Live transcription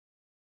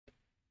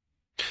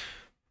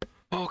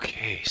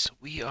Okay, so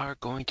we are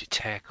going to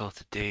tackle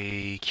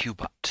today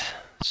QBOT.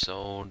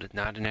 So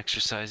not an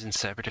exercise in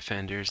Cyber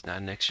Defenders, not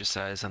an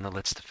exercise on the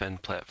Let's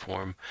Defend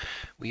platform.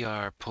 We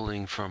are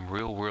pulling from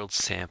real-world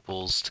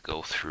samples to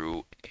go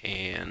through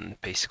and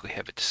basically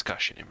have a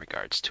discussion in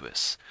regards to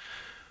us.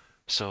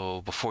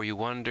 So before you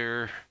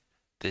wonder,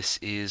 this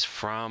is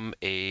from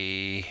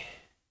a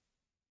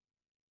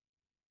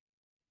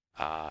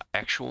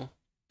actual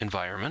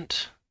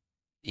environment.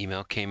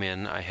 Email came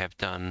in. I have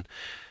done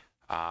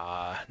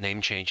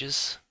name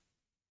changes,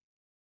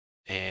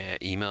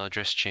 email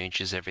address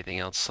changes, everything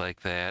else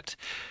like that,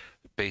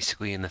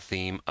 basically in the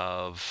theme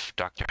of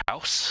Dr.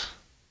 House,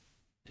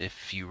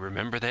 if you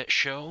remember that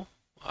show.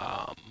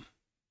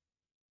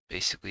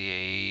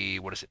 Basically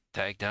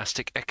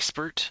diagnostic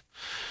expert,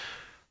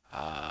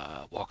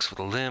 walks with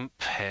a limp,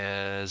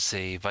 has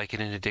a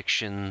Vicodin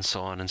addiction,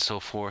 so on and so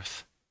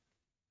forth.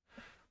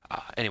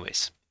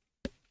 Anyways,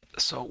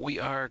 so we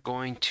are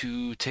going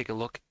to take a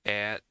look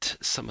at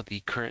some of the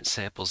current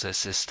samples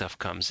as this stuff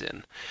comes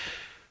in.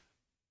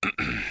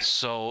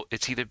 So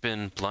it's either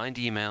been blind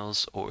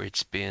emails or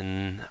it's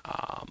been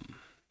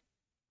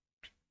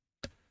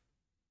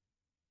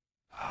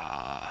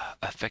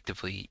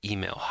effectively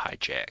email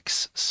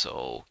hijacks.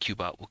 So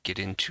QBOT will get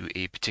into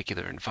a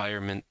particular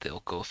environment.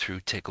 They'll go through,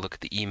 take a look at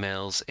the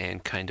emails,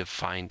 and kind of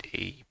find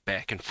a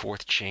back and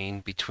forth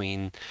chain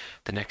between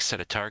the next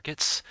set of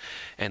targets.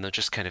 And they'll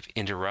just kind of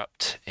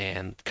interrupt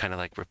and kind of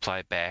like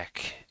reply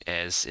back,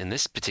 as in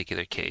this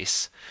particular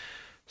case.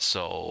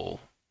 So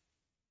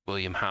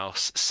William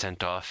House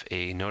sent off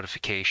a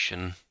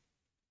notification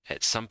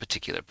at some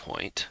particular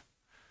point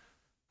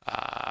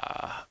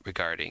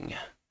regarding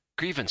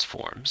grievance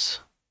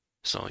forms.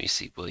 So you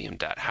see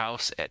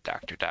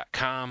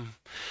william.house@doctor.com,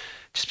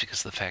 just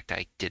because of the fact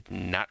I did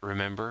not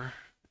remember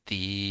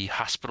the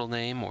hospital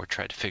name or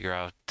try to figure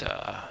out,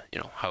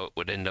 how it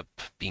would end up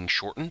being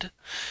shortened.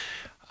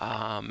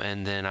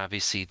 And then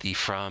obviously the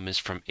from is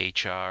from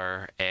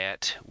HR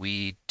at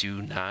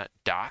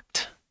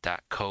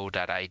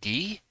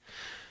wedonotdoct.co.id.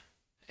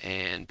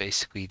 And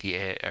basically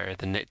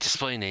the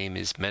display name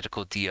is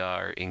medical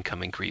DR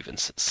incoming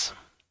grievances.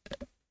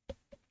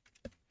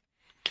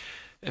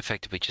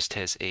 Effectively just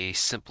has a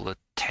simple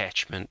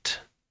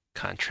attachment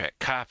contract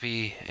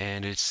copy,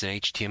 and it's an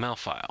HTML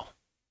file.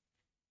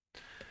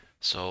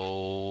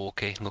 So,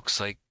 okay, looks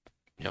like,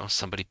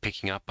 somebody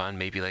picking up on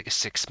maybe like a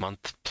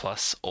 6-month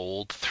plus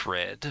old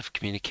thread of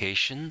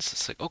communications.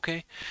 It's like,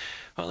 okay,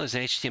 well, there's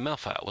an HTML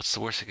file. What's the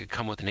worst that could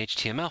come with an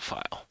HTML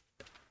file?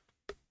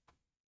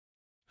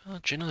 Well,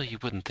 generally you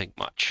wouldn't think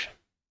much.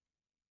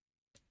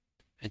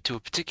 And to a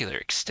particular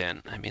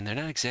extent, I mean, they're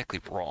not exactly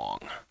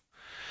wrong.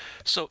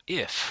 So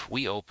if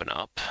we open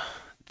up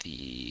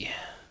the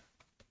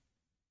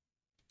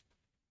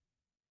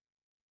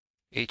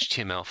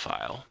HTML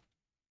file,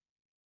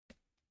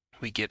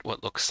 we get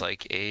what looks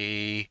like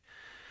a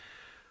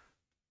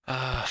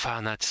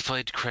file not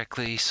displayed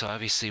correctly. So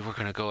obviously we're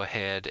going to go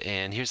ahead,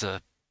 and here's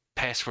a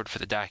password for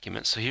the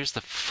document. So here's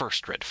the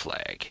first red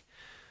flag.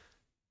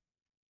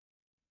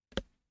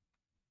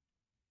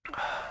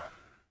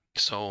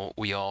 So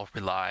we all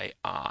rely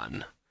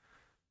on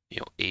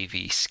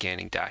AV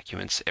scanning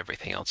documents,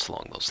 everything else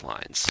along those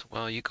lines.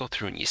 Well, you go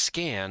through and you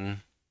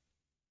scan,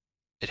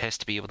 it has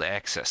to be able to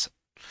access it.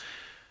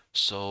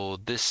 So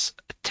this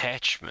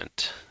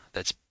attachment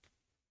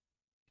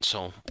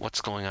so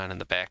what's going on in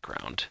the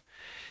background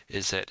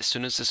is that as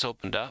soon as this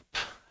opened up,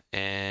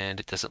 and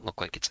it doesn't look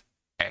like it's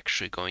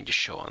actually going to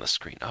show on the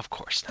screen, of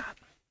course not.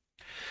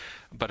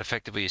 But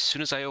effectively, as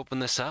soon as I open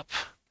this up,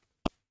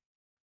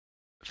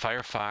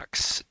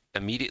 Firefox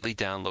immediately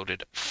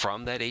downloaded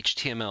from that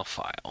HTML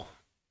file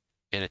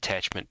an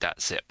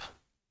attachment.zip.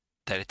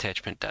 That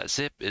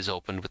attachment.zip is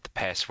opened with the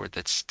password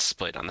that's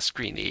displayed on the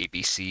screen, the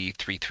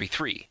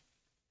ABC333.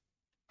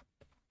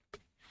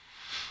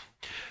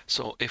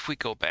 So if we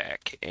go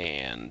back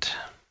and,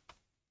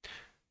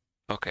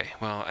 okay,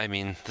 well, I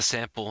mean, the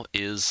sample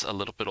is a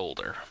little bit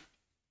older,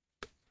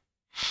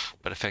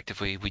 but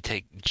effectively we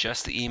take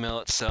just the email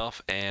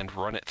itself and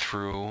run it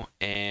through,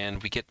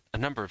 and we get a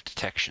number of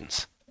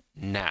detections.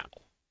 Now,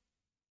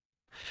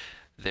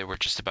 there were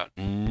just about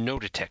no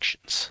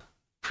detections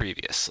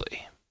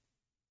previously,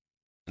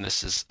 and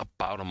this is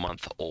about a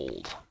month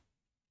old.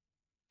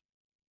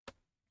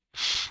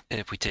 And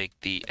if we take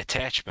the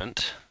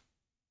attachment,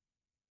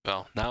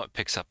 well, now it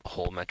picks up a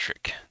whole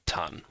metric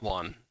ton.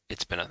 One,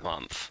 it's been a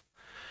month.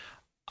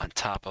 On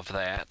top of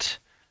that,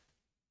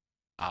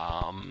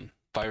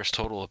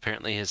 VirusTotal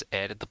apparently has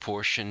added the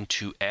portion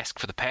to ask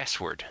for the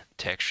password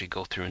to actually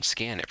go through and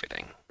scan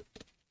everything.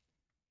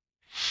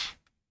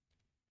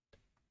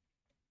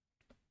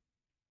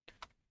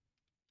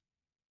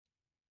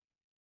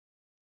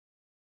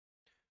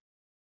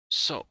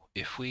 So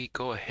if we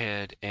go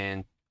ahead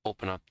and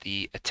open up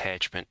the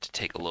attachment to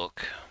take a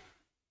look,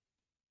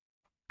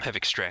 I've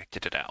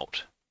extracted it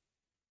out.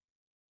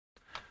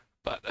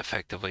 But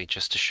effectively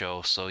just to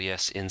show, so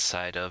yes,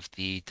 inside of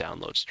the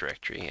downloads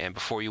directory. And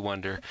before you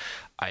wonder,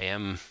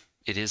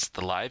 it is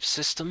the live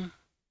system,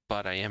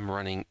 but I am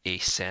running a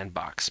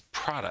SANDBOX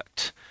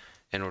product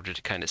in order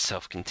to kind of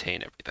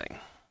self-contain everything.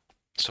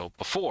 So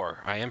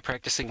before, I am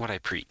practicing what I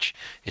preach.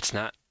 It's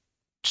not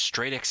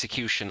straight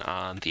execution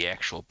on the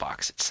actual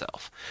box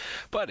itself.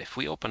 But if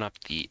we open up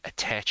the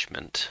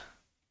attachment,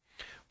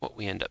 what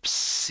we end up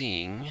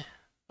seeing,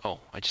 oh,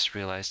 I just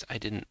realized I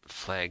didn't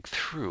flag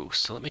through.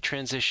 So let me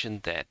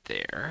transition that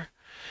there.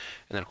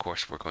 And then of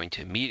course we're going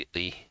to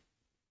immediately,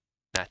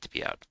 not to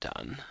be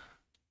outdone,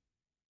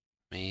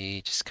 let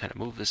me just kind of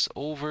move this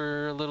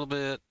over a little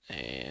bit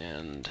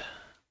and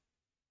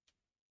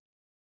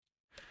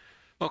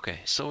okay,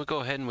 so we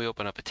go ahead and we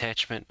open up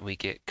attachment. We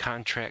get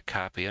contract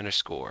copy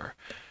underscore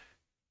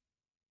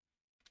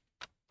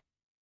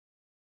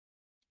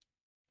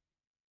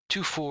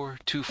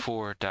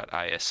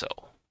 2424.iso.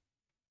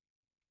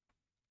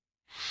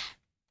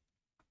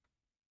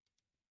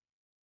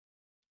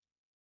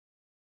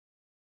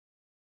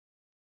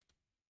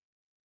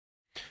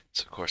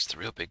 So of course the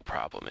real big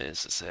problem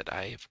is that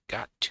I've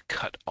got to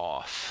cut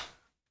off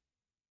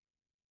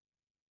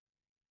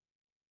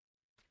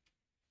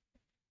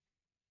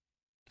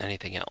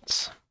anything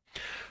else.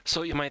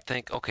 So you might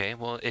think, okay,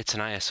 well, it's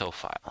an ISO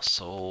file,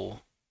 so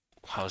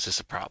how is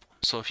this a problem?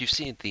 So if you've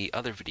seen the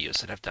other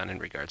videos that I've done in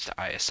regards to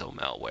ISO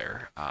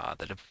malware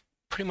that have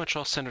pretty much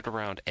all centered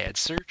around ad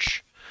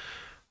search,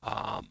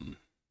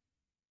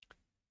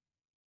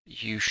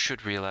 you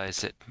should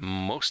realize that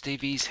most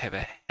AVs have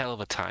a hell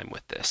of a time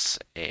with this.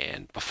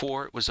 And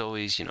before it was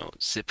always,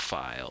 zip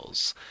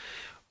files,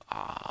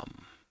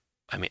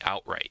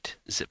 outright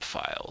zip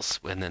files,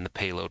 and then the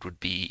payload would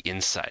be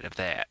inside of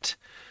that.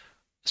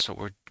 So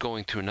we're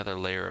going through another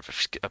layer of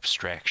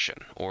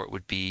abstraction, or it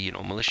would be,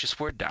 malicious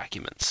Word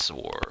documents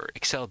or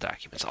Excel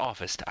documents,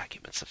 Office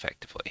documents,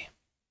 effectively.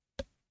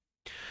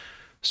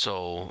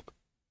 So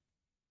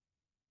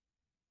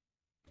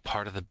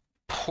part of the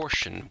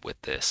portion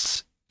with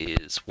this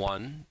is,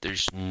 one,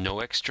 there's no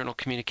external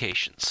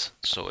communications.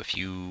 So if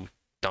you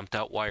dumped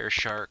out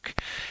Wireshark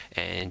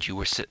and you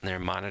were sitting there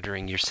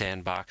monitoring your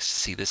SANDBOX to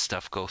see this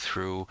stuff go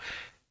through,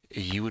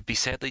 you would be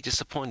sadly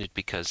disappointed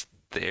because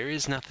there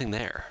is nothing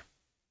there.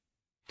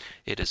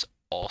 It is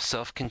all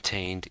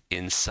self-contained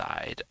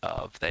inside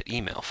of that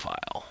email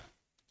file.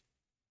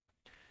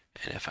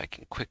 And if I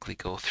can quickly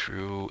go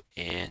through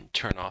and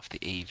turn off the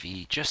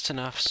AV just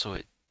enough so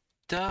it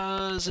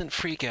doesn't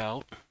freak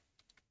out,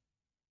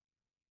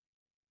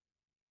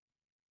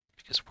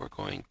 because we're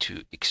going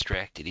to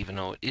extract it even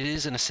though it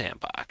is in a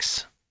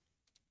sandbox.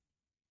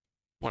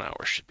 1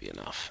 hour should be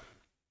enough.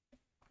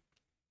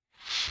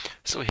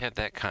 So we have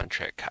that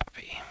contract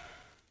copy.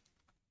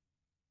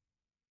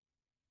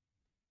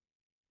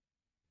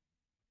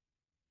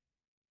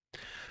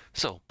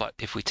 So, but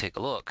if we take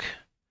a look,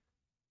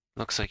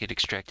 looks like it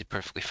extracted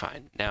perfectly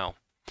fine. Now,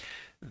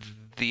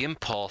 the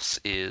impulse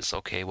is,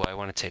 okay, well, I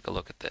want to take a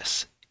look at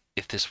this.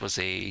 If this was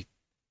a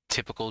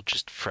typical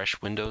just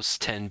fresh Windows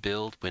 10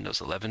 build,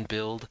 Windows 11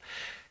 build,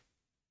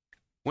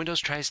 Windows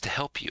tries to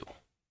help you.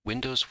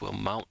 Windows will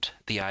mount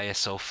the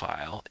ISO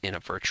file in a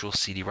virtual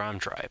CD-ROM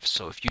drive.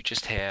 So if you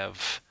just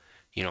have,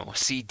 a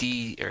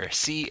CD or a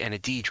C and a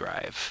D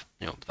drive,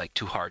 like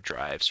 2 hard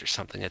drives or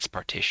something that's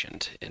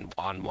partitioned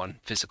on one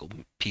physical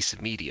piece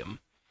of medium,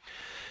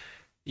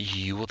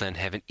 you will then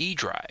have an E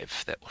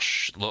drive that will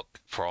look,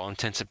 for all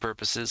intents and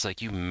purposes,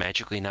 like you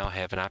magically now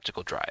have an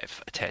optical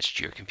drive attached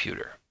to your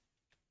computer.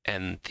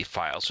 And the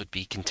files would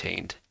be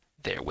contained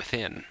there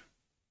within.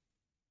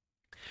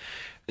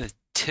 The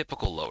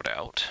typical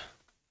loadout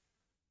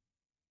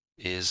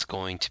is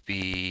going to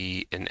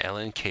be an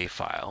LNK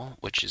file,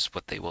 which is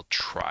what they will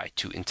try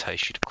to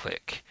entice you to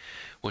click,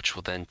 which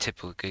will then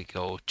typically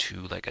go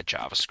to like a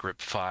JavaScript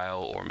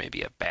file or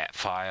maybe a BAT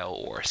file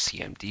or a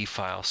CMD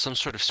file, some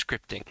sort of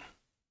scripting.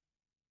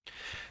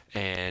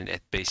 And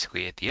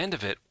basically at the end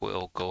of it,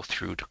 we'll go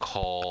through to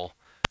call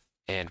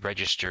and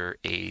register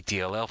a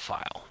DLL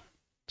file.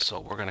 So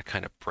we're going to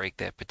kind of break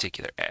that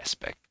particular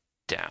aspect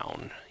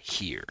down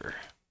here.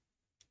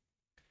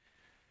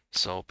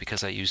 So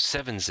because I use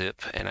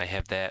 7-zip and I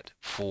have that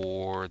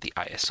for the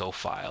ISO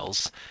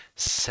files,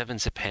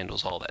 7-zip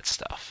handles all that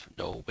stuff.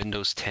 No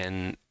Windows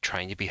 10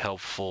 trying to be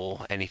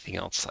helpful, anything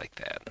else like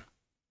that.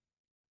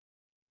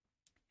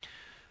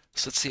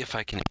 So let's see if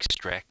I can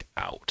extract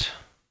out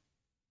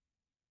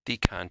the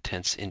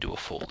contents into a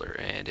folder,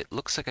 and it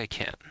looks like I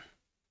can.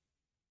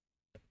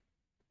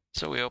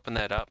 So we open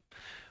that up.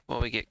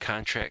 Well, we get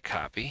contract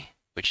copy,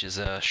 which is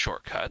a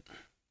shortcut.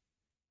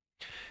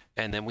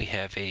 And then we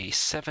have a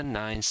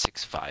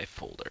 7965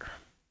 folder.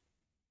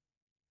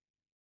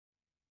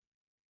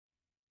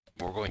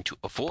 We're going to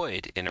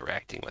avoid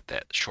interacting with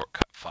that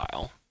shortcut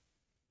file.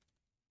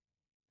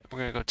 We're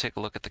going to go take a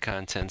look at the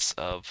contents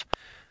of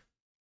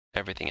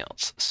everything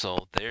else.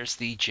 So there's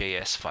the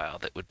JS file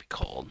that would be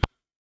called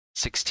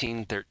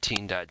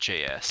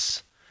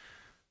 1613.js,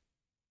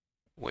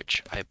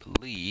 which I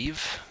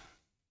believe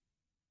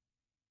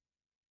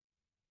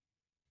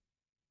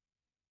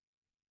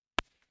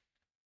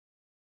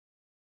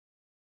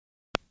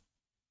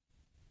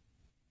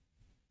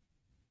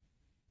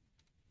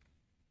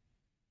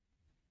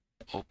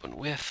open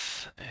with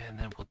with, and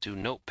then we'll do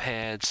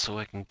Notepad so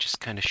I can just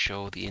kind of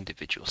show the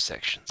individual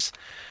sections.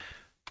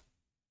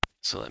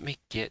 So let me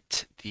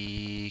get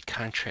the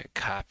contract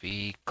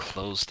copy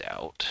closed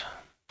out.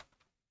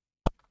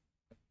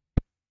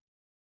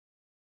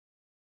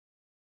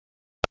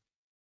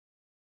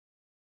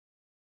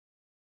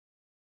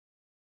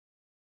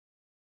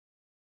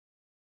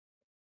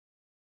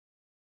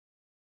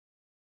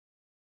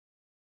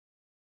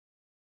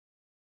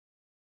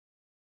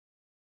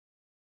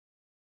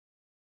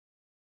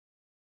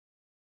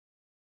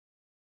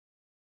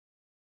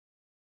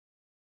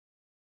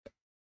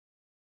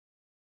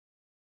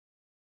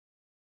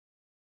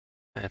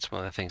 That's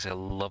one of the things I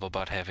love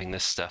about having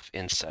this stuff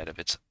inside of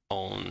its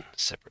own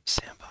separate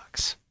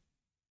sandbox.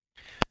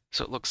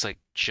 So it looks like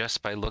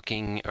just by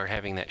looking or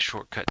having that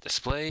shortcut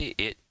display,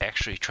 it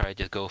actually tried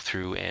to go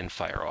through and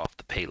fire off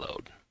the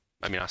payload.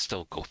 I mean, I'll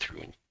still go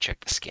through and check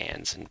the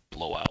scans and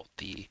blow out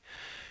the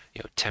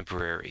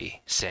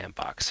temporary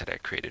sandbox that I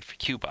created for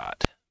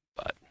QBOT,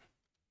 but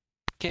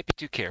can't be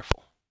too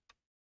careful.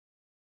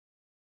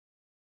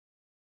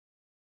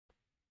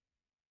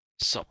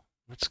 So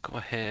let's go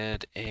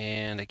ahead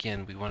and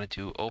again, we want to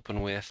do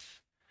open with.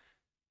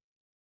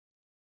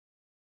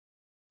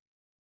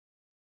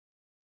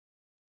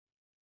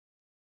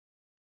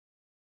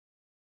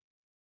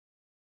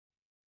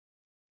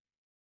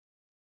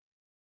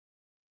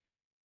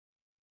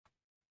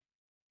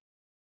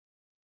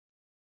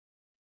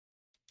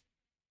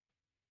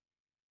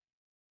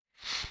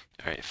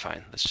 All right,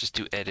 fine. Let's just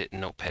do edit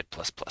Notepad++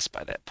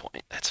 by that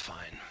point. That's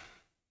fine.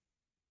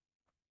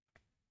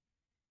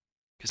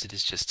 Because it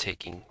is just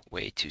taking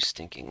way too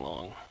stinking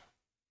long.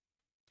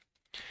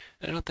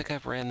 I don't think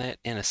I've ran that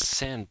in a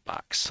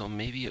sandbox, so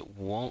maybe it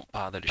won't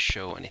bother to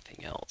show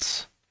anything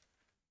else.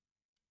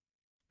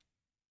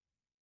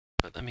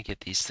 But let me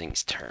get these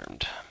things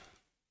termed.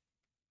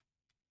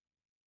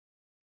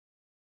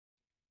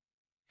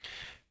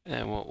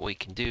 And what we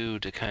can do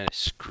to kind of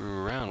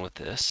screw around with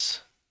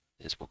this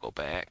is we'll go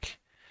back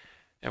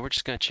and we're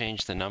just going to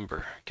change the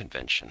number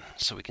convention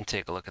so we can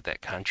take a look at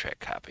that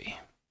contract copy.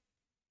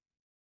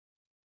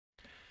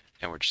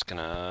 And we're just going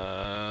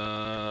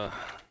to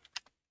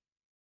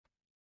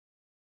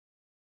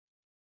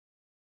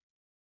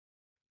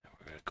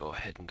go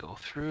ahead and go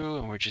through,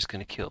 and we're just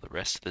going to kill the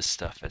rest of this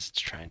stuff as it's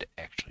trying to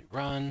actually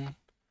run.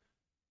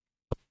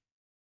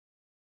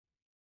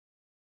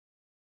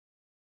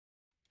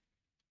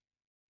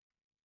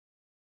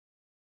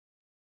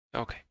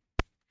 Okay,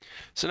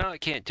 so now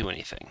it can't do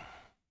anything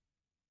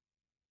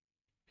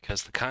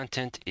because the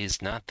content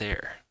is not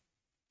there.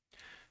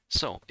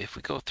 So if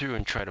we go through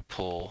and try to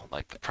pull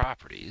like the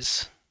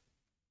properties,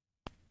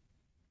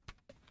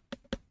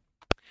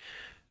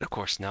 of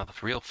course now the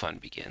real fun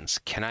begins.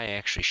 Can I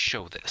actually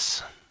show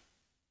this?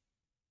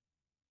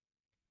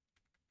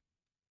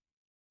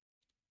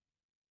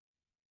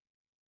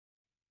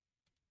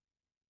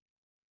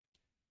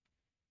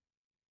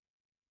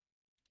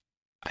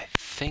 I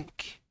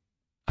think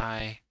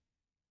I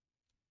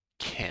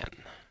can.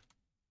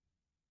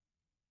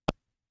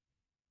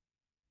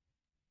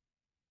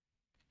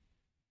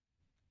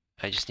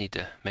 I just need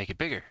to make it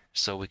bigger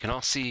so we can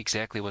all see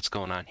exactly what's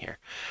going on here.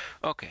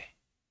 Okay.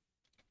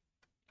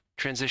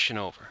 Transition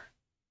over.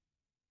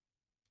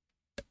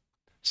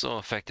 So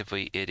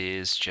effectively it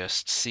is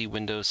just C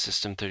Windows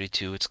System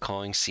 32. It's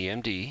calling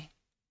CMD.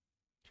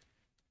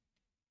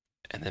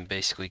 And then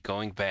basically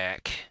going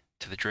back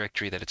to the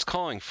directory that it's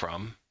calling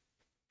from,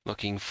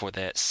 looking for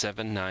that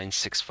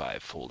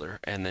 7965 folder,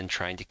 and then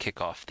trying to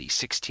kick off the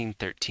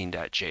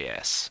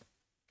 1613.js.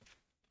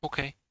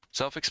 Okay,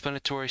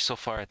 self-explanatory so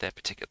far at that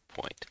particular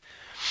point.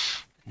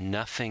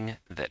 Nothing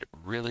that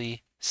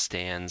really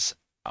stands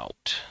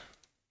out.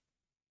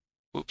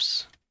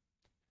 Oops.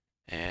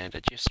 And I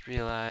just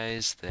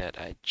realized that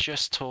I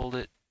just told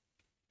it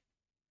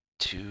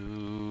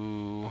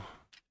to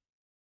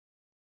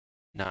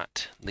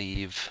not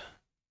leave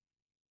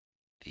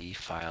the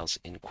files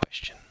in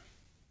question.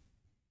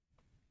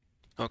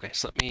 Okay,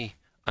 so let me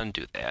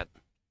undo that.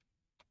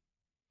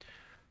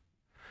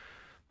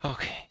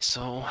 Okay,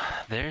 so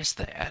there's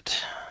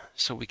that.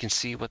 So we can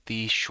see what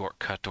the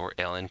shortcut or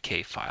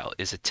LNK file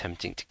is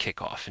attempting to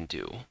kick off and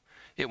do.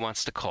 It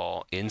wants to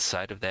call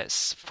inside of that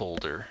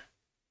folder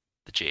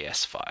the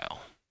JS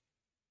file.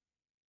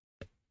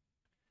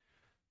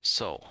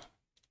 So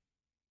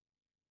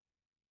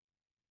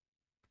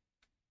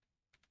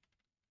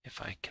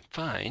if I can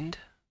find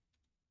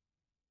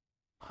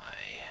my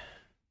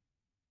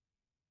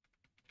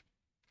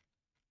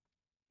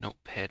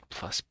Notepad++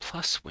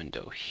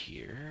 window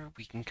here,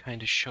 we can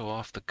kind of show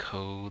off the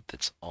code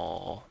that's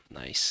all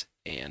nice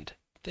and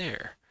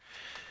there.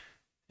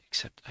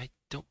 Except I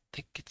don't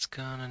think it's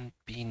gonna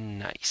be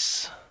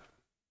nice.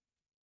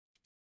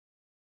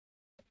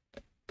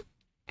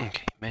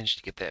 Okay, managed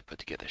to get that put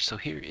together. So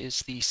here is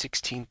the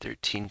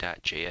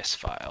 1613.js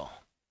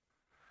file.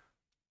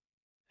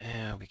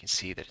 And we can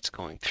see that it's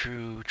going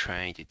through,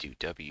 trying to do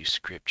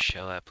WScript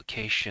shell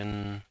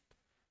application.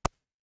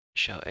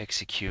 shall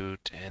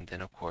execute, and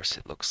then of course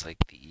it looks like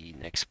the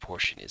next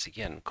portion is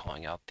again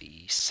calling out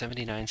the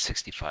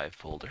 7965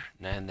 folder,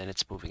 and then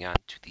it's moving on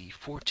to the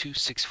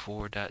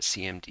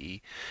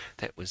 4264.cmd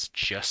that was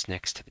just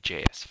next to the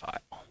JS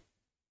file.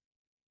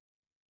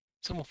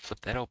 So we'll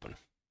flip that open.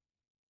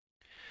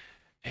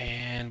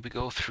 And we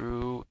go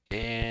through,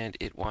 and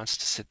it wants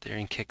to sit there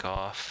and kick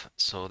off.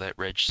 So that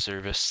reg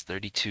service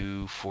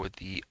 32 for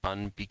the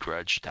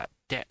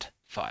unbegrudged.dat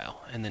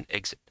file, and then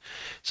exit.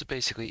 So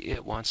basically,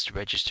 it wants to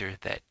register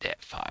that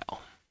dat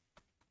file.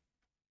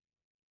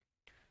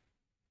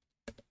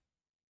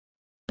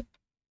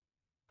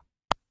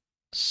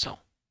 So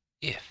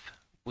if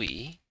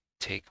we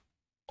take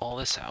all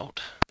this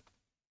out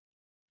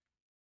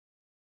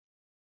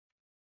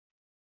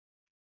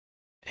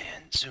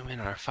and zoom in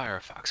on our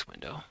Firefox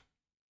window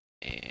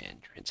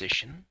and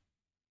transition.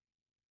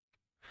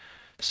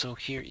 So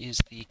here is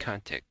the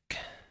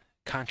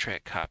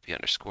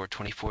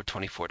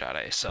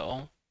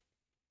ContractCopy_2424.iso.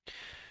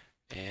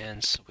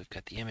 And so we've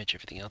got the image,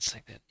 everything else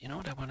like that. You know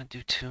what I want to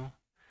do too?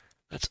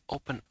 Let's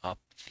open up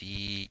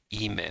the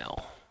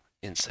email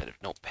inside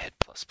of Notepad++.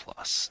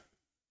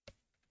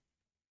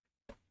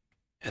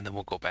 And then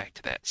we'll go back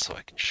to that so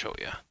I can show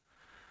you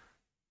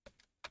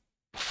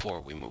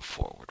before we move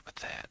forward with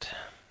that.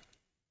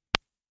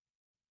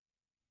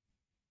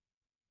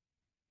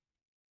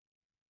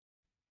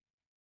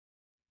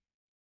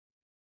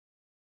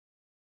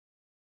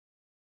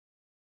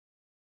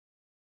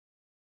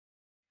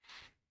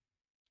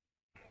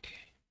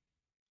 Okay,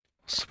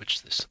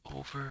 switch this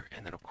over,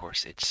 and then of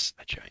course it's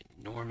a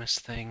ginormous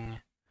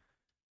thing.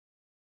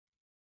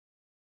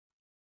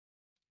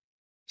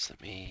 So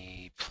let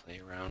me play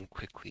around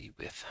quickly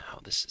with how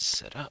this is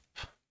set up.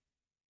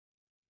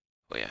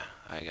 Oh yeah,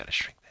 I gotta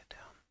shrink that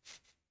down.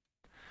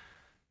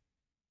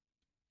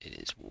 It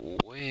is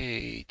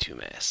way too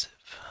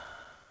massive.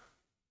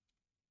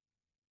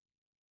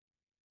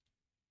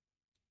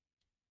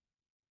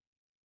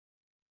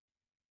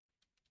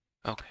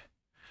 Okay,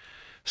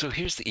 so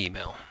here's the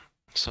email.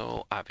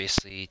 So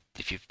obviously,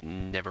 if you've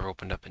never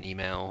opened up an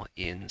email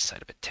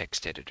inside of a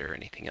text editor or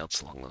anything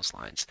else along those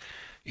lines,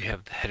 you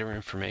have the header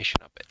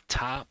information up at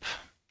top.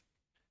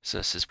 So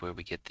this is where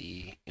we get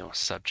the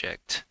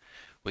subject.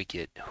 We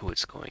get who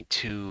it's going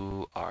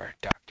to, our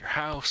Dr.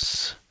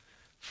 House,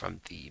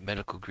 from the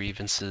medical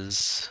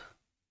grievances.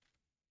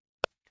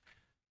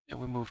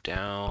 And we move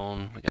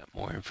down, we got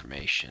more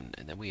information,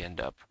 and then we end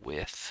up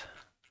with,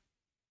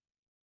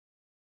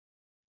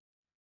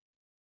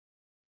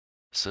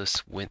 so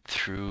this went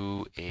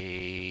through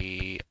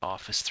a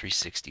Office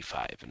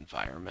 365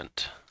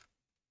 environment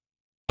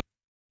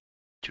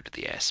due to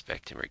the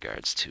aspect in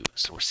regards to,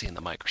 so we're seeing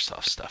the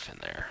Microsoft stuff in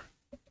there.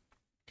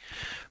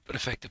 But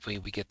effectively,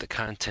 we get the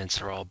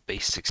contents are all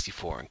base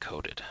 64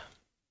 encoded.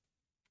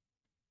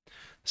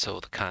 So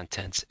the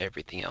contents,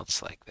 everything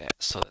else like that,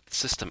 so that the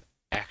system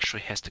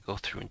actually has to go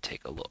through and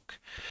take a look.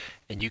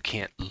 And you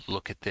can't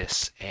look at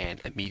this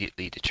and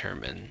immediately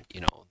determine,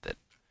 that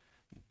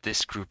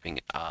this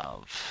grouping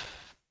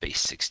of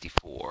base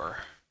 64,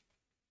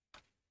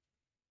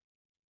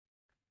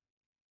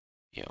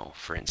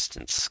 for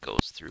instance,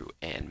 goes through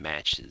and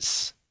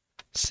matches,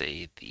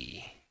 say,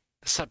 the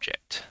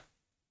subject,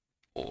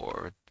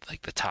 or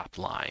like the top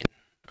line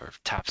or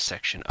top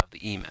section of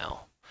the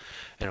email.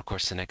 And of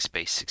course, the next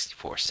base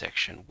 64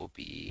 section will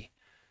be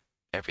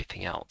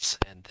everything else.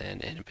 And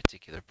then in a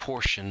particular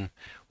portion,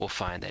 we'll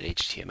find that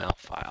HTML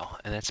file.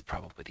 And that's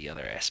probably the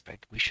other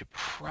aspect we should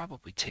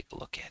probably take a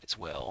look at as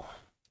well.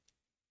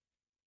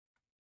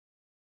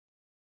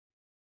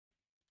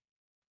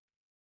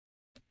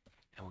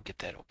 And we'll get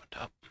that opened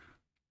up.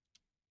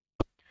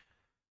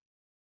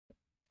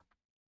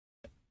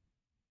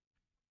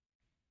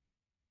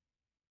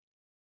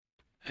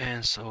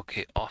 And so,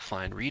 okay,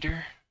 offline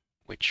reader,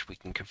 which we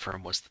can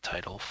confirm was the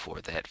title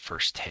for that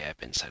first tab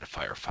inside of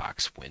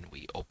Firefox when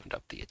we opened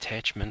up the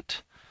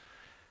attachment.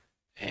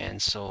 And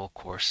so, of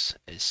course,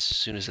 as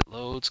soon as it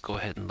loads, go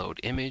ahead and load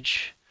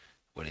image.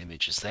 What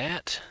image is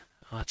that?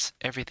 Well, it's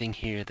everything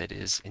here that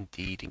is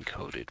indeed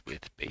encoded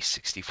with base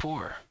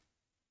 64.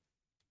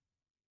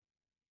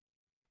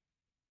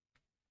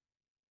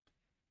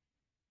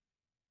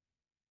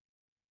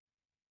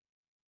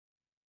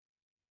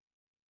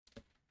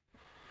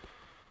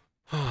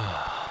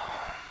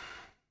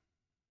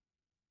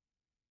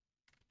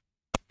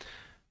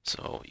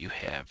 So you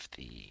have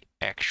the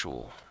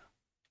actual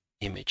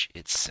image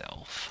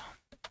itself.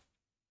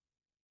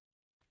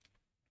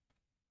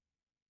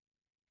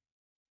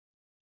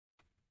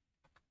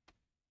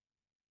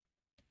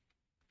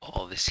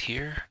 All this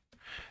here,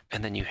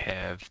 and then you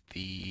have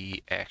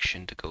the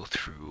action to go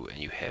through,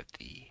 and you have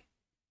the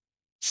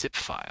zip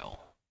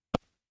file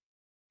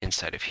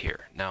inside of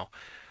here. Now,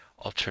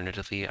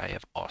 alternatively, I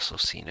have also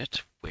seen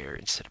it where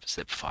instead of a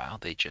zip file,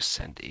 they just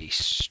send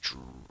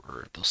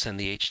they'll send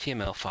the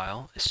HTML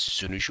file. As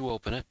soon as you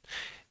open it,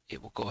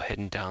 it will go ahead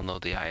and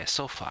download the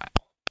ISO file.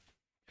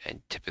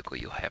 And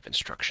typically you'll have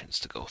instructions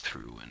to go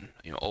through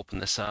and open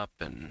this up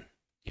and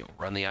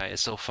run the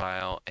ISO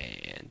file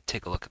and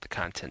take a look at the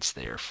contents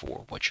there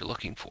for what you're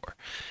looking for.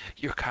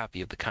 Your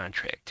copy of the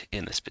contract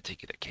in this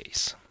particular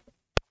case.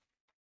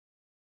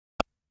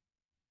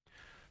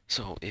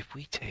 So if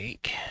we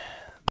take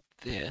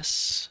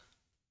this,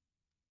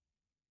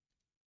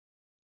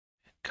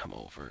 come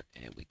over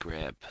and we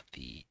grab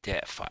the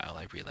DAT file.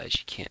 I realize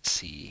you can't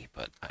see,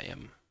 but I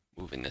am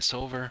moving this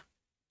over.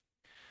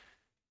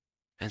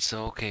 And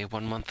so, okay,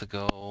 1 month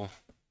ago,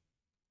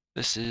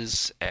 this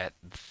is at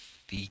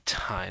the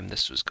time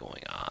this was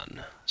going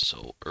on.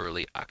 So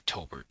early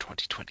October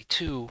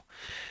 2022,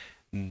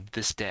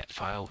 this DAT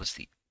file was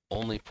the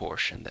only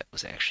portion that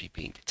was actually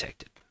being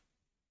detected.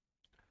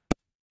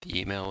 The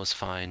email was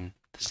fine,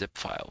 the zip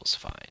file was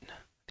fine,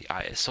 the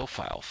ISO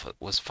file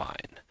was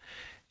fine.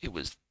 It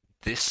was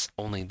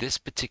only this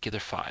particular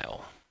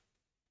file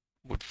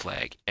would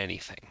flag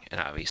anything,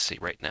 and obviously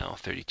right now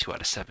 32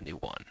 out of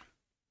 71.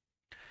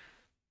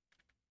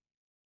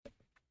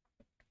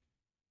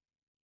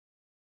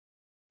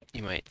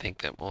 You might think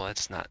that, well,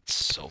 that's not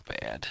so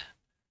bad.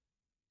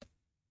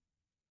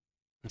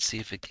 Let's see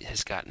if it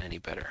has gotten any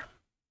better.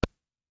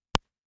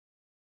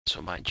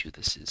 So mind you,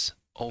 this is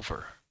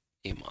over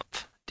a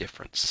month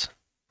difference.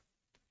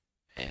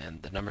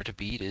 And the number to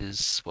beat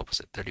is, what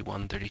was it,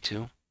 31,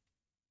 32?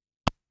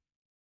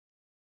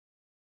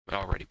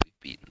 Already we've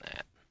beaten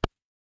that.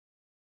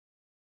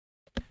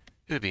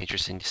 It would be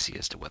interesting to see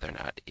as to whether or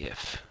not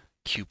if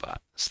QBOT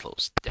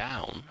slows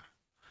down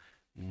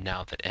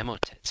now that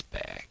Emotet's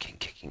back and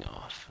kicking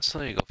off. So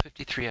there you go,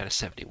 53 out of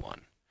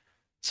 71.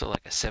 So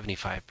like a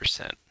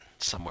 75%,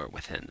 somewhere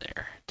within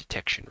there,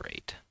 detection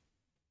rate.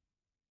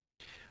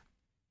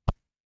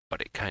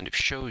 But it kind of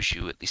shows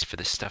you, at least for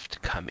this stuff to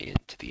come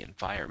into the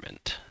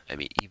environment, I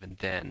mean, even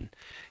then,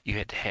 you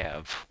had to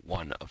have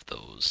one of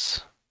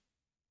those,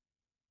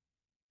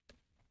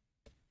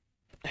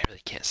 I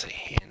really can't say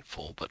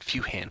handful, but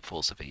few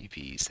handfuls of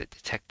AVs that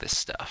detect this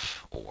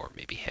stuff, or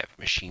maybe have a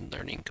machine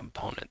learning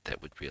component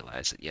that would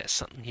realize that, yes,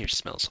 something here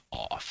smells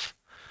off.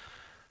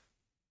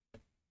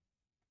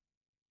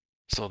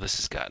 So this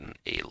has gotten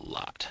a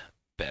lot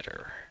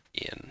better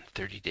in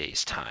 30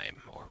 days'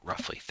 time, or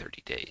roughly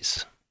 30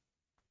 days.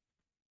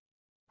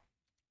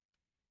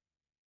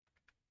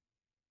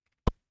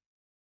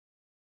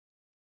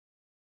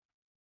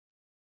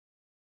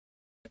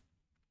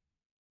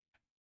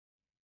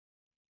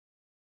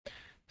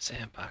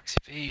 Sandbox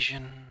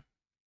evasion.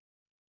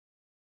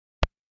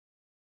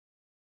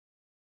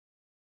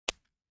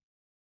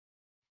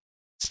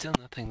 Still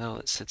nothing though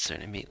that sits there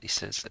and immediately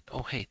says that,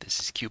 oh hey, this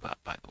is QBOT,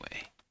 by the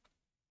way.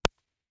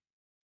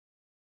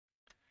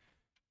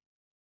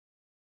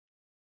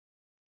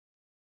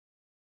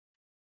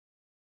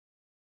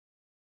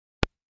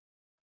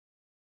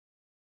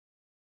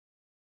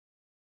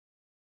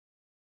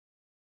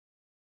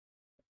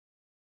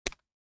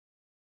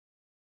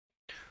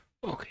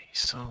 Okay,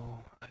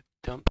 so I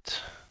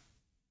dumped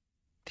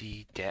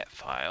the DAT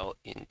file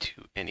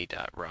into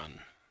any.run.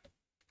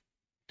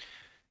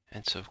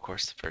 And so, of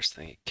course, the first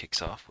thing it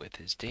kicks off with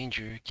is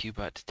danger,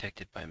 QBOT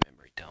detected by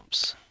memory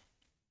dumps.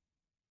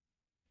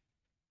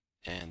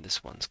 And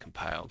this one's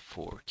compiled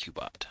for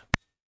QBOT.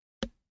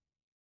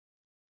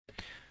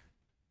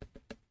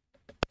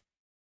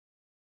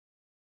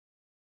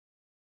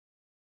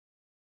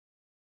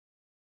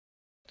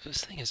 So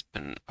this thing has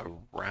been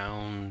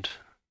around,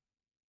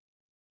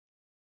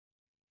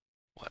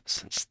 what,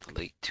 since the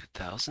late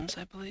 2000s,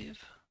 I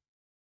believe?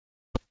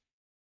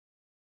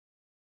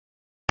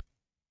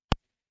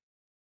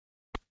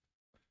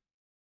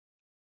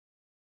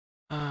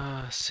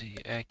 See,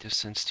 active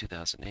since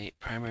 2008,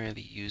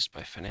 primarily used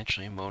by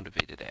financially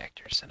motivated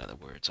actors. In other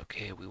words,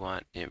 okay, we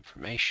want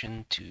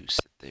information to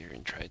sit there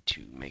and try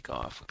to make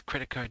off with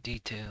credit card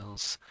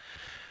details,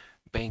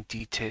 bank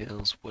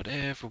details,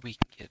 whatever we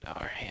can get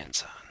our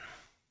hands on.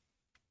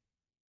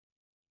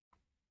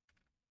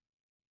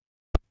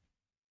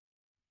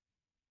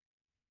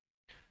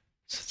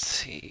 So let's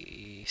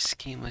see,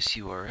 schemeless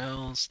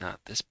URLs, not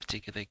this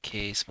particular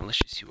case,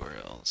 malicious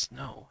URLs,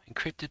 no,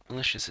 encrypted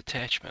malicious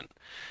attachment.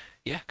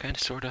 Yeah, kind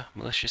of, sort of,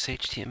 malicious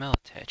HTML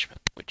attachment,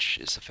 which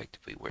is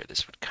effectively where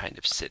this would kind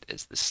of sit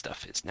as this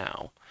stuff is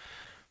now.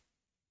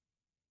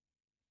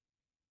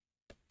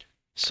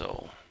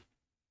 So,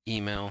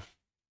 email,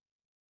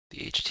 the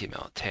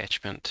HTML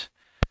attachment,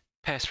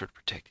 password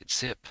protected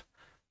zip,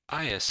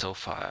 ISO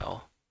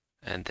file,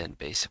 and then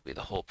basically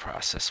the whole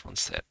process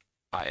once that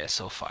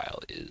ISO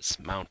file is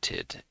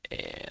mounted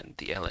and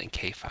the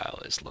LNK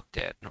file is looked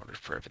at in order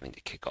for everything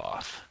to kick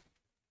off.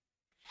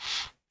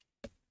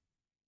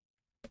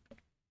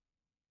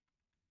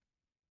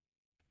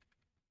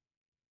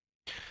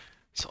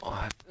 So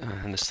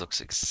and this looks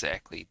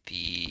exactly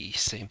the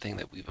same thing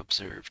that we've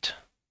observed.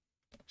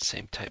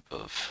 Same type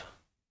of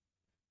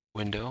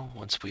window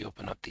once we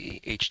open up the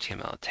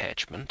HTML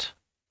attachment.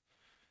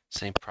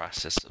 Same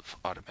process of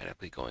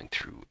automatically going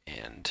through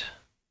and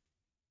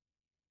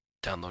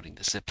downloading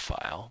the zip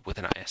file with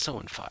an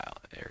ISO file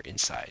or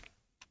inside.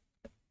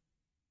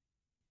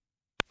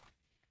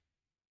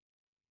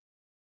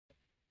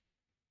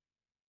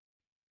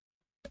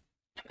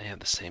 They have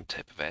the same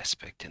type of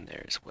aspect in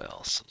there as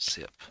well, so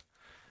zip.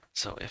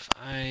 So if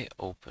I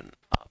open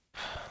up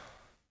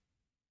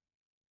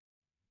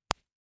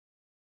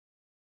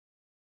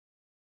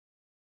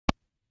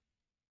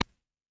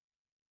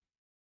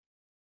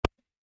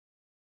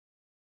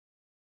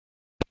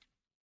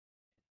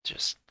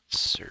just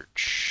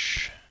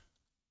search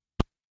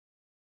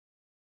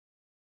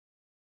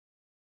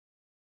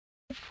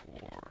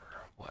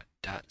for what?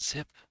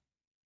 .zip?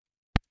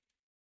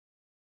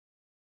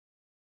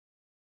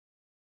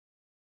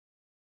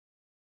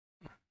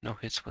 No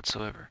hits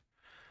whatsoever.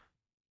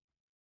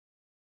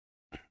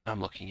 I'm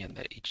looking in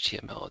that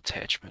HTML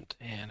attachment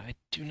and I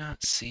do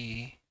not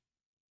see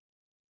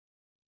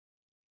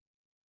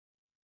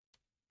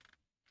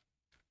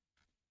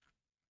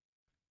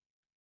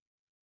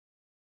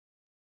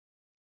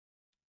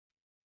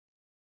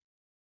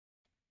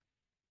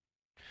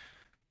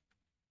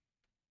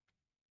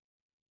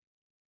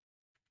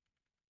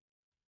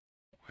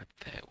what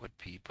that would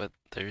be, but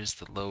there is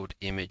the load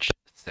image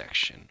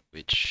section,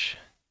 which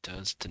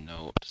does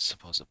denote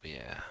supposedly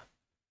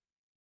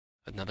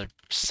another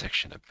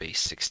section of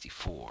base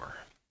 64,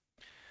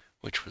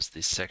 which was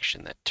the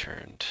section that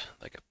turned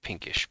like a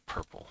pinkish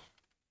purple.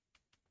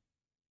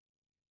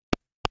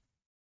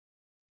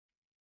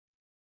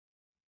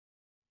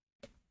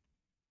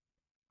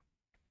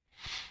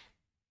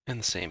 And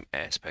the same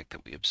aspect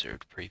that we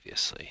observed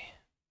previously.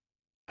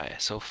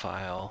 ISO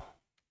file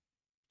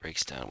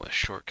breaks down with a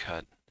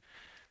shortcut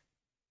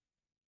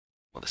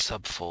with a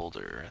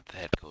subfolder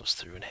that goes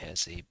through and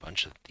has a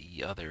bunch of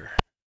the other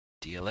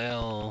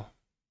DLL.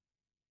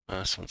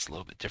 This one's a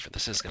little bit different.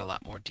 This has got a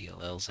lot more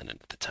DLLs in it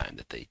at the time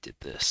that they did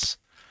this,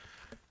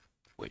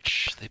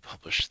 which they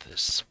published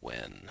this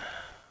when?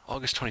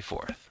 August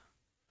 24th.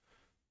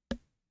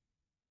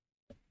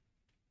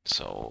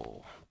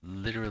 So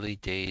literally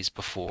days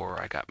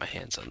before I got my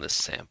hands on this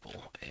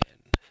sample and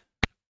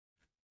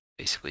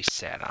basically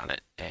sat on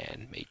it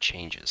and made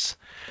changes.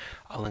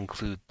 I'll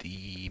include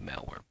the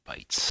Malware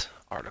Bytes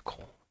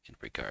article in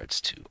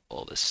regards to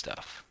all this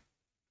stuff.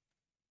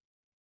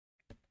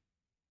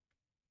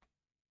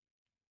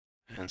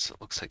 And so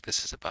it looks like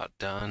this is about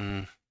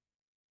done.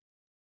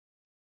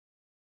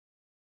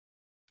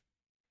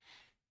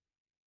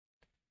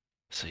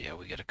 So yeah,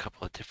 we got a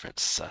couple of different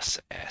sus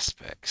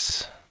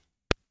aspects.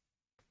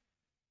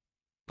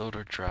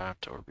 Loader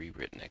dropped or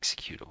rewritten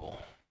executable.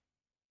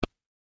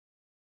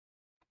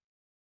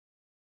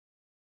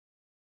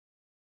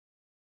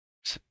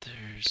 Except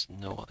there's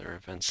no other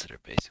events that are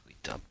basically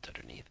dumped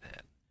underneath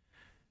that.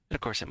 And of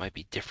course, it might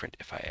be different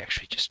if I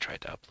actually just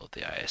tried to upload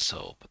the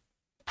ISO, but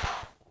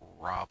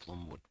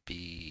problem would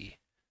be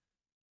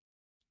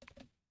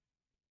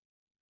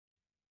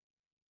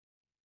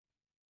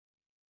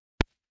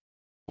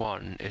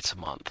one, it's a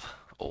month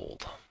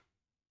old.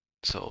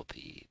 So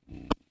the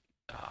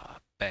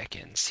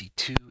backend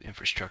C2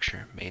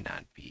 infrastructure may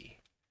not be,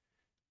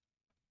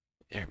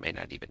 or may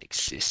not even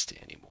exist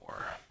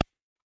anymore.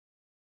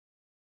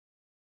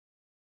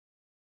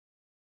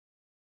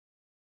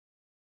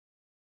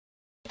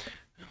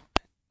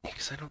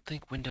 Because I don't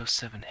think Windows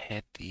 7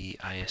 had the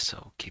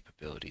ISO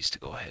capabilities to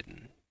go ahead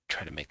and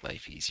try to make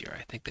life easier.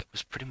 I think that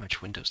was pretty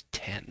much Windows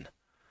 10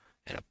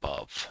 and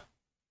above.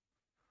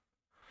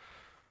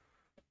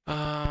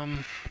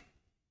 But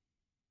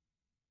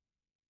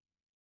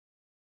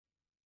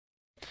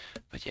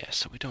yeah,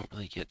 so we don't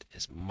really get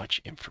as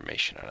much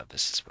information out of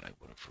this as what I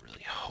would have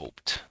really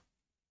hoped.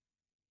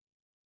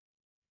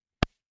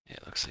 Yeah,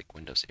 it looks like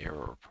Windows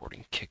error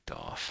reporting kicked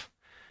off.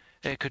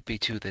 And it could be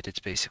too that it's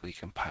basically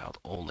compiled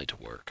only to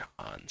work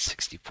on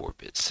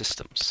 64-bit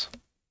systems.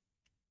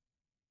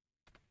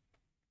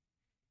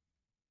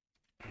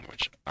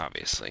 Which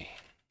obviously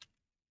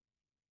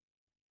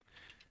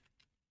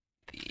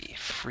the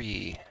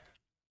free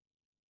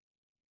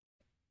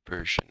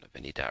version of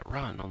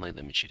any.run only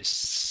limits you to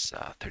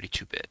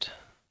 32-bit.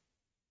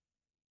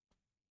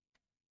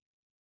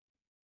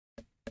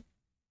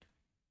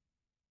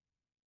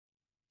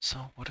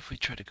 So what if we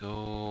try to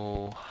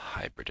go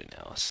hybrid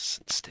analysis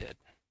instead?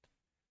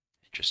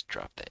 And just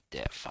drop that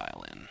 .dat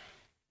file in.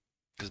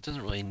 Because it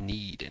doesn't really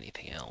need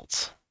anything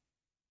else.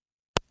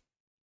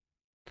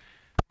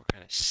 We're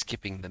kind of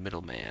skipping the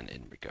middleman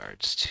in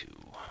regards to,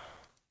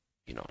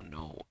 you know,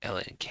 no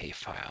LNK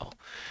file,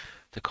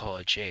 to call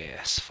a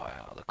JS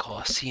file, to call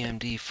a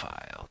CMD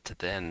file, to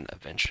then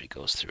eventually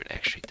goes through and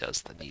actually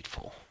does the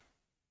needful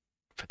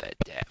for that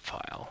 .dat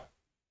file.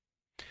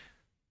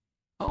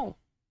 Oh,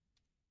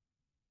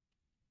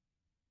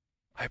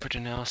 hybrid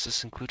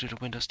analysis included a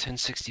Windows 10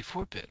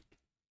 64-bit.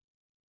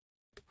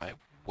 I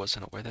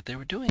wasn't aware that they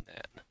were doing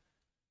that.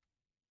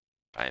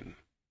 I'm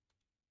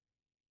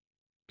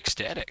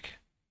ecstatic.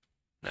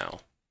 Now,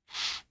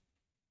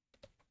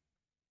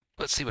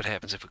 let's see what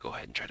happens if we go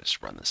ahead and try to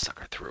run this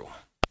sucker through.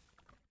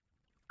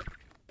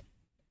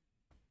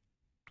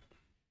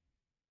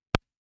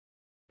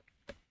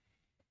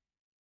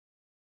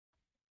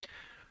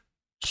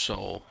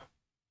 So,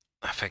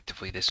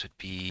 effectively, this would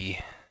be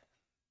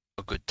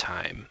a good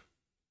time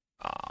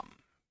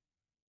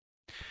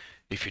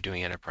if you're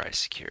doing enterprise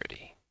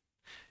security,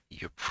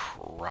 you're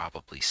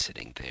probably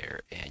sitting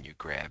there and you're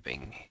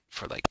grabbing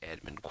for like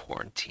admin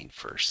quarantine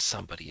for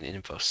somebody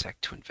in InfoSec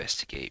to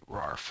investigate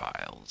RAR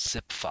files,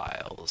 zip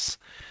files,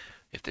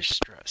 if they're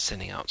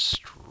sending out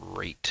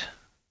straight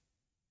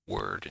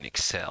Word and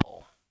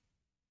Excel,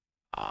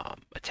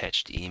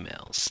 attached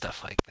emails,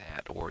 stuff like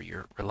that, or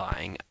you're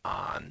relying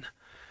on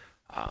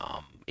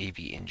AV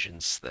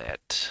engines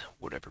that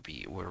whatever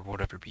be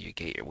your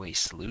gateway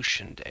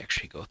solution to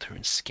actually go through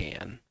and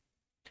scan,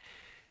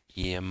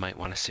 you might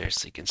want to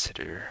seriously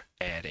consider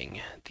adding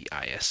the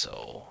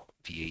ISO,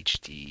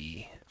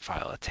 VHD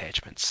file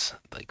attachments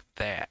like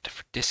that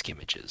for disk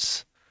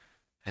images.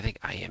 I think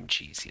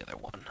IMG is the other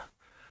one.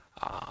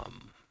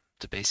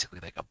 To basically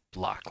like a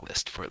block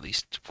list for at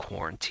least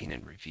quarantine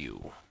and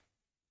review.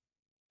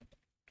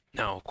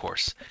 Now, of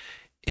course,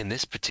 in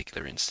this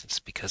particular instance,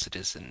 because it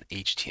is an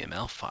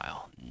HTML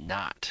file,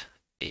 not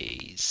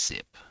a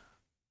zip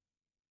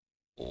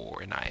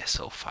or an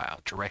ISO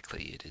file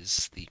directly, it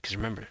is because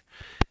remember,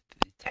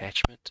 the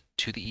attachment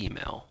to the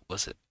email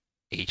was an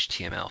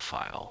HTML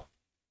file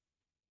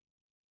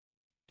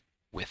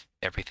with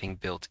everything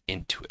built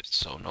into it,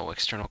 so no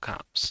external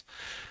comps.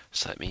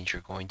 So that means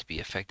you're going to be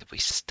effectively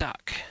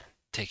stuck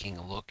taking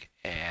a look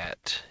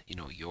at,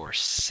 your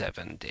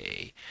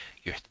 7-day,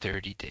 your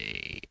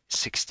 30-day,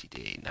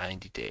 60-day,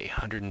 90-day,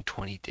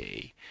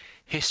 120-day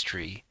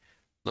history,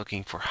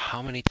 looking for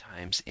how many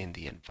times in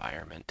the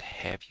environment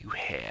have you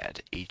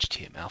had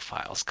HTML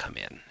files come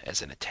in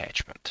as an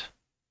attachment.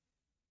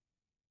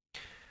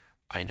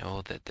 I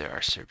know that there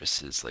are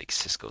services like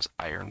Cisco's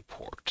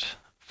IronPort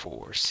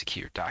for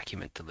secure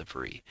document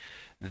delivery.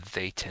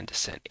 They tend to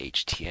send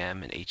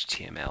HTML and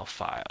HTML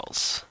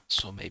files,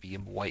 so maybe a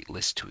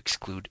whitelist to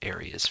exclude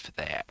areas for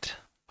that.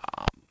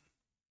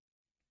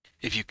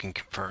 If you can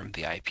confirm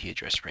the IP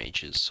address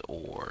ranges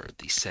or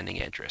the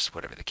sending address,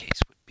 whatever the case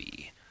would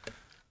be.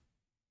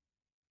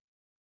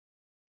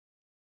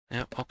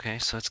 Yep, okay,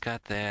 so it's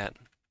got that.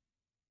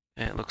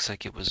 And it looks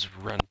like it was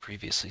run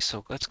previously,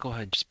 so let's go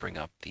ahead and just bring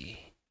up the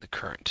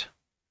current,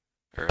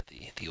 or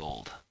the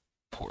old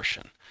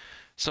portion.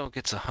 So it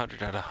gets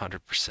 100 out of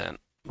 100%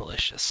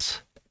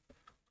 malicious.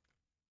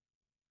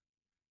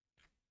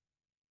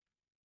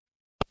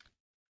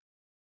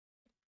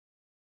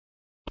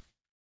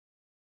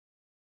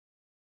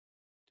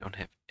 Don't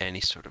have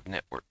any sort of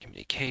network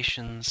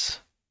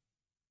communications.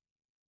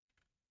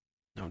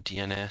 No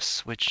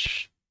DNS,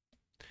 which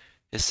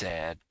is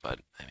sad, but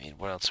I mean,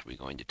 what else are we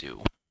going to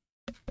do?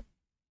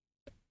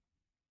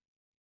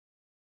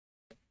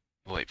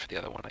 We'll wait for the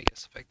other one, I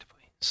guess,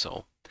 effectively.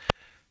 So,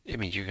 I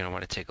mean, you're going to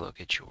want to take a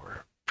look at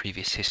your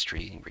previous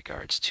history in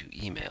regards to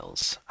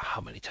emails.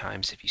 How many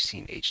times have you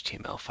seen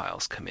HTML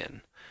files come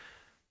in?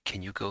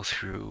 Can you go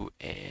through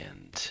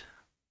and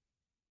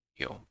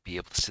be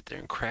able to sit there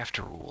and craft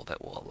a rule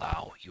that will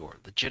allow your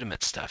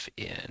legitimate stuff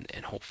in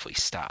and hopefully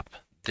stop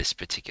this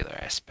particular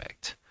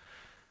aspect?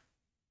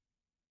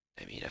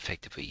 I mean,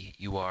 effectively,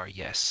 you are,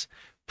 yes,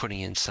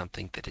 putting in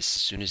something that as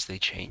soon as they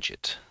change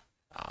it,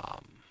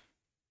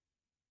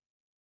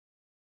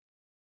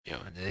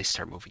 they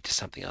start moving to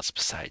something else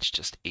besides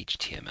just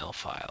HTML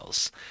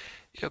files.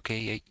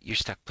 Okay, you're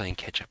stuck playing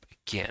catch up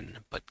again,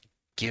 but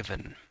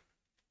given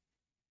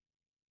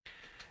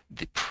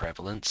the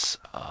prevalence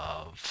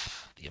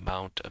of the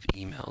amount of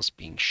emails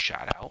being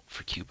shot out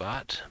for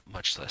QBOT,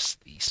 much less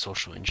the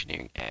social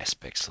engineering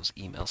aspects those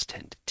emails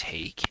tend to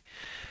take,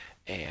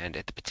 and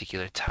at the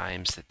particular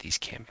times that these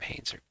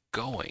campaigns are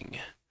going,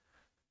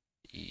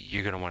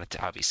 you're going to want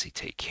to obviously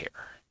take care.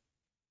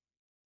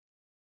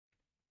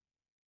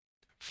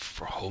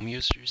 For home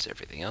users,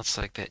 everything else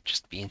like that,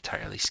 just be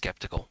entirely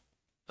skeptical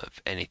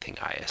of anything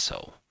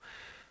ISO.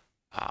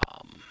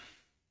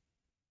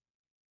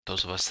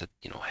 Those of us that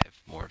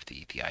have more of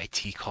the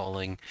IT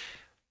calling,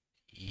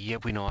 yeah,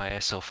 we know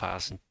ISO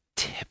files and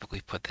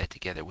typically put that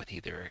together with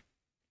either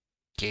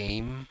a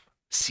game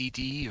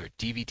CD or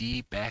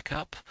DVD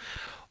backup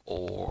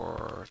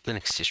or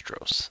Linux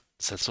distros,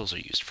 since those are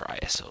used for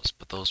ISOs,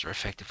 but those are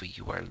effectively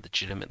you are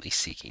legitimately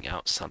seeking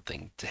out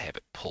something to have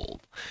it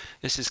pulled.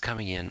 This is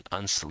coming in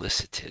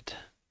unsolicited.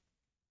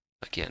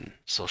 Again,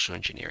 social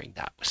engineering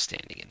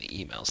notwithstanding in the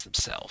emails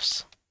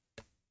themselves.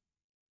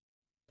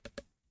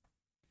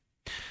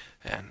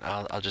 And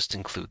I'll just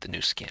include the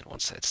new scan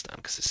once that's done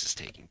because this is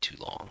taking too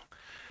long.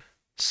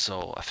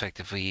 So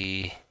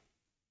effectively,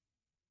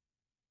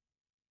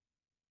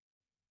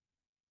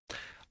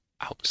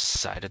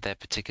 outside of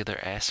that particular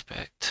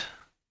aspect,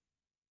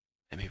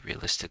 I mean,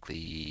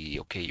 realistically,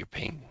 okay, you're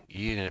going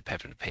to end up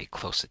having to pay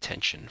close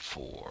attention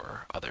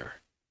for other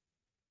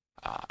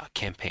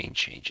campaign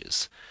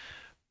changes.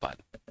 But,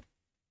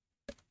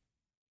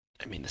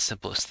 I mean, the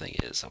simplest thing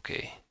is,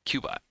 okay,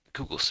 QBOT,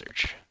 Google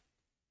search.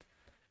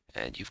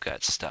 And you've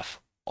got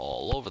stuff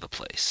all over the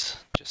place,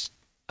 just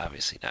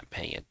obviously not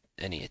paying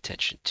any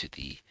attention to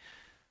the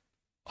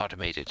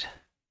automated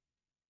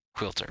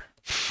quilter.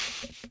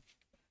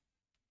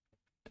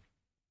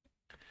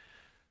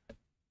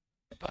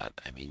 But,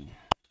 I mean,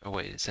 oh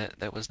wait,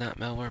 that was not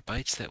Malware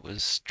Bytes, that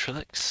was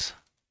Trilix?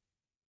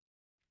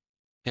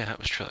 Yeah, that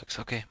was Trilix.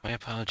 Okay, my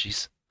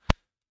apologies.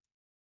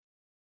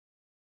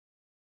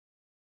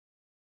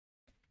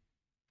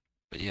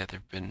 But yeah, there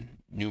have been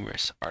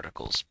numerous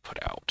articles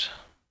put out.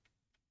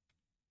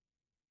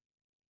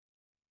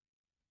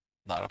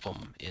 A lot of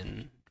them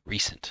in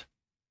recent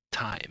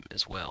time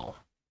as well.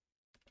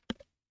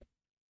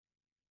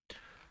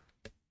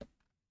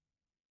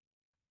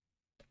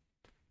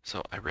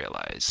 So I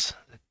realize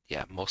that,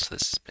 yeah, most of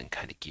this has been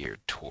kind of geared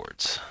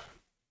towards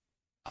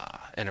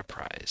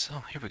enterprise.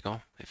 Oh, here we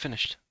go. It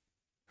finished.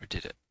 Or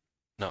did it?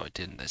 No, it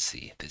didn't. That's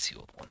the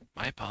old one.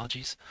 My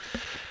apologies.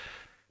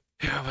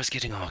 Here I was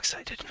getting all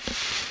excited.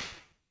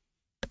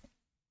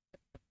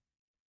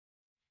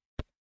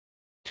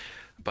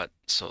 But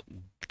so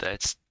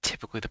that's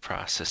typically the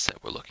process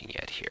that we're looking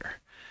at here.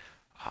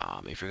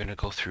 If you're going to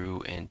go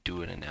through and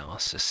do an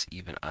analysis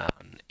even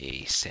on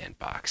a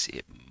sandbox,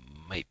 it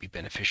might be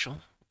beneficial.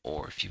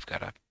 Or if you've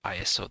got an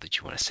ISO that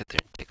you want to sit there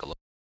and take a look.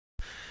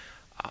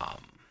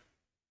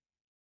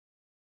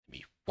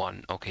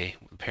 One, okay,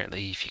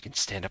 apparently if you can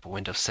stand up a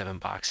Windows 7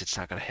 box, it's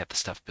not going to have the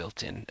stuff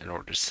built in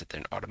order to sit there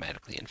and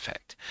automatically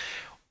infect.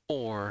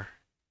 Or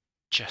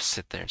just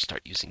sit there and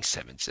start using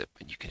 7-zip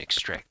and you can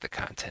extract the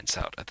contents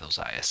out of those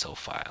ISO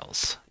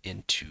files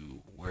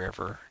into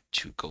wherever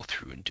to go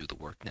through and do the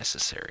work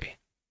necessary.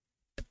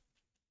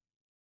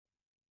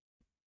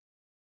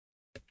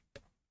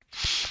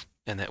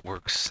 And that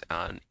works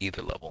on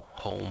either level,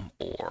 home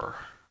or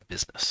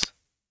business.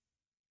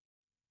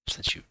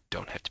 Since you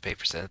don't have to pay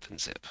for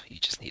 7-zip, you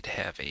just need to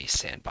have a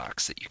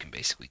sandbox that you can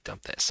basically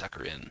dump that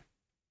sucker in.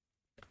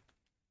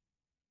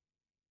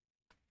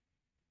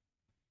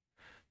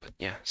 But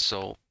yeah,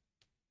 so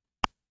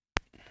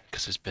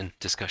because there's been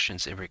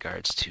discussions in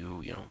regards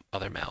to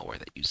other malware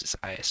that uses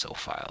ISO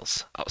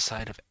files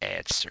outside of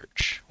ad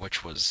search,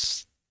 which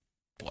was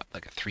what,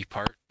 like a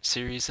 3-part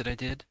series that I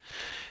did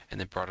and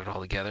then brought it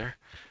all together.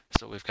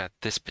 So we've got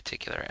this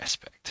particular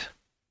aspect,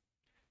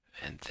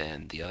 and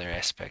then the other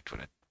aspect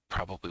what I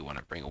probably want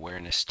to bring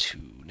awareness to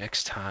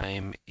next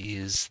time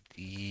is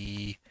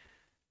the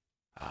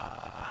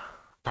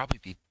probably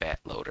the bat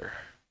loader.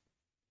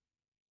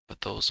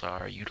 But those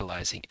are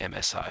utilizing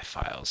MSI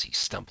files you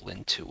stumble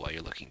into while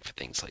you're looking for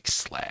things like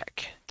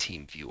Slack,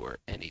 TeamViewer,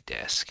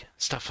 AnyDesk,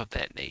 stuff of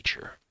that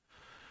nature.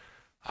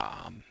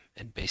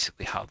 And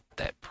basically how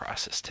that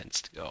process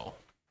tends to go.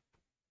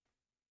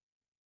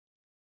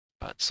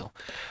 But so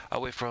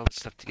I'll wait for all this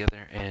stuff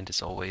together, and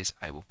as always,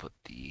 I will put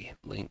the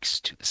links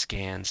to the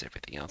scans,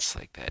 everything else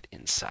like that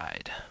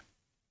inside.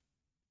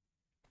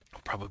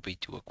 I'll probably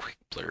do a quick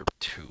blurb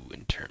too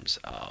in terms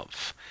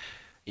of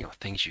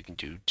things you can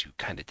do to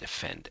kind of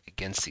defend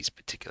against these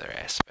particular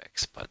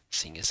aspects. But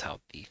seeing as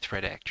how the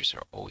threat actors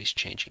are always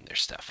changing their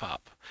stuff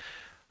up,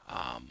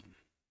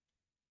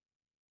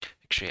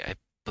 actually, I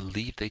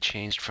believe they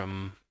changed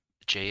from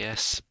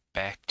JS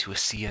back to a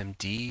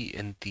CMD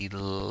in the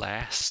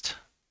last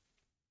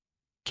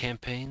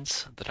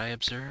campaigns that I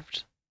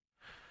observed.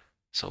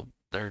 So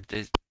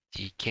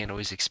you can't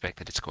always expect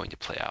that it's going to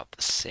play out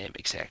the same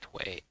exact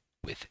way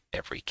with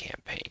every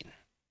campaign.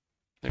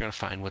 They're going to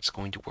find what's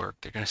going to work.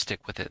 They're going to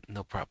stick with it, and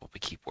they'll probably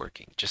keep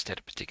working. Just at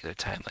a particular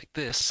time like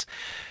this,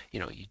 you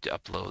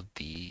upload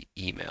the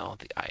email,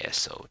 the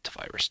ISO to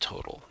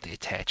VirusTotal, the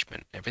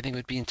attachment. Everything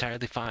would be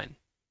entirely fine.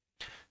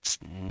 It's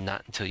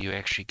not until you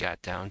actually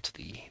got down to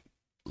the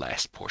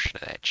last portion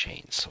of that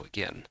chain. So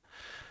again,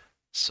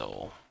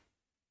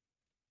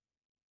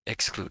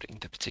 excluding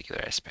the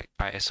particular aspect,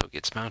 ISO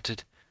gets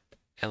mounted,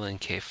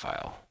 LNK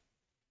file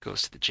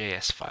goes to the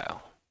JS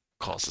file,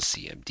 calls the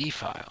CMD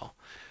file,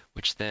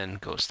 which then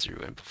goes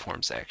through and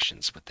performs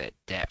actions with that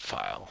DAT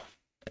file.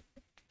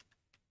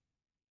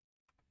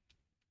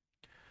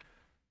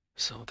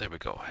 So there we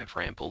go. I've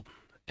rambled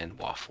and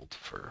waffled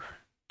for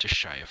just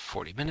shy of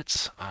 40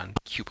 minutes on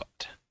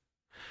QBOT.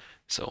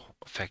 So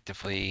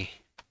effectively,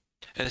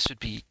 and this would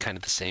be kind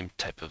of the same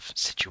type of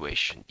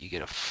situation. You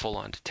get a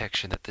full-on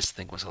detection that this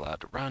thing was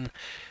allowed to run.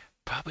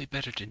 Probably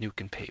better to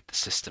nuke and pave the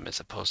system as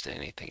opposed to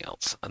anything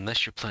else,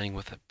 unless you're playing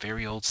with a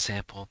very old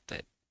sample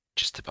that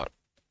just about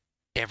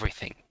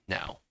everything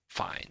now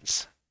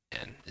finds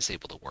and is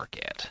able to work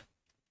at.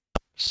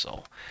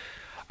 So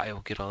I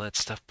will get all that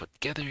stuff put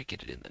together,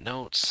 get it in the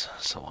notes,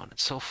 so on and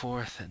so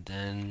forth, and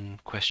then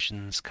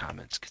questions,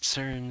 comments,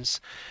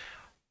 concerns,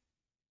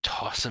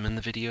 toss them in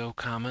the video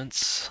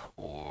comments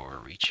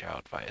or reach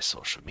out via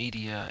social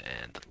media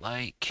and the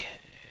like,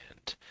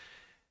 and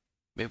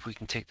maybe we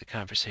can take the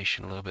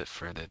conversation a little bit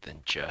further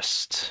than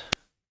just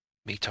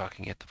me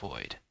talking at the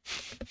void.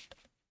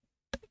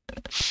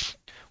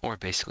 Or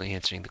basically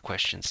answering the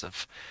questions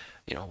of,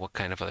 what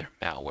kind of other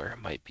malware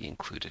might be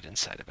included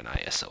inside of an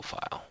ISO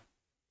file.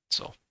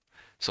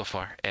 So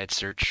far, ad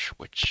search,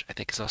 which I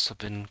think has also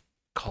been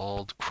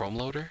called Chrome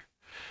Loader.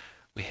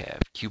 We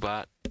have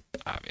QBOT,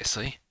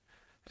 obviously,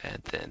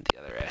 and then the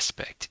other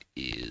aspect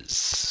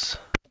is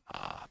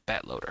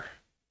bat loader.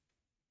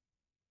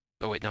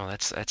 Oh wait, no,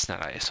 that's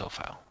not ISO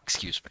file.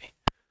 Excuse me.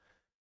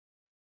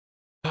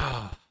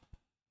 Oh,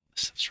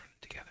 this stuff's running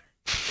together.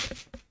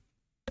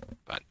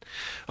 But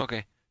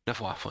okay,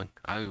 enough waffling.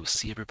 I will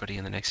see everybody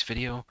in the next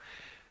video,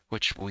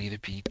 which will either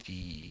be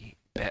the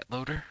bat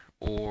loader,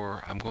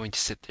 or I'm going to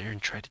sit there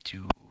and try to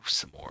do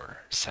some more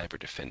Cyber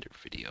Defender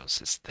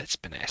videos. That's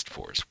been asked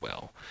for as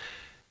well,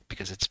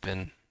 because it's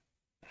been,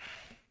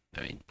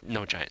 I mean,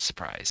 no giant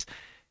surprise,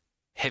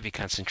 heavy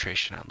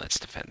concentration on Let's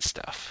Defend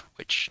stuff,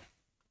 which,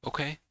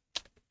 okay,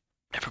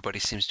 everybody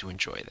seems to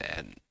enjoy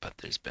that, but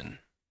there's been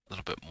a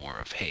little bit more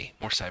of, hey,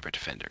 more Cyber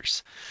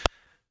Defenders,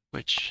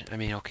 which, I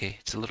mean, okay,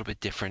 it's a little bit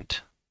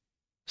different.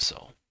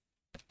 So,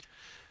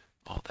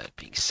 all that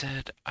being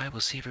said, I will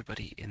see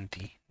everybody in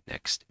the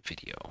next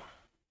video.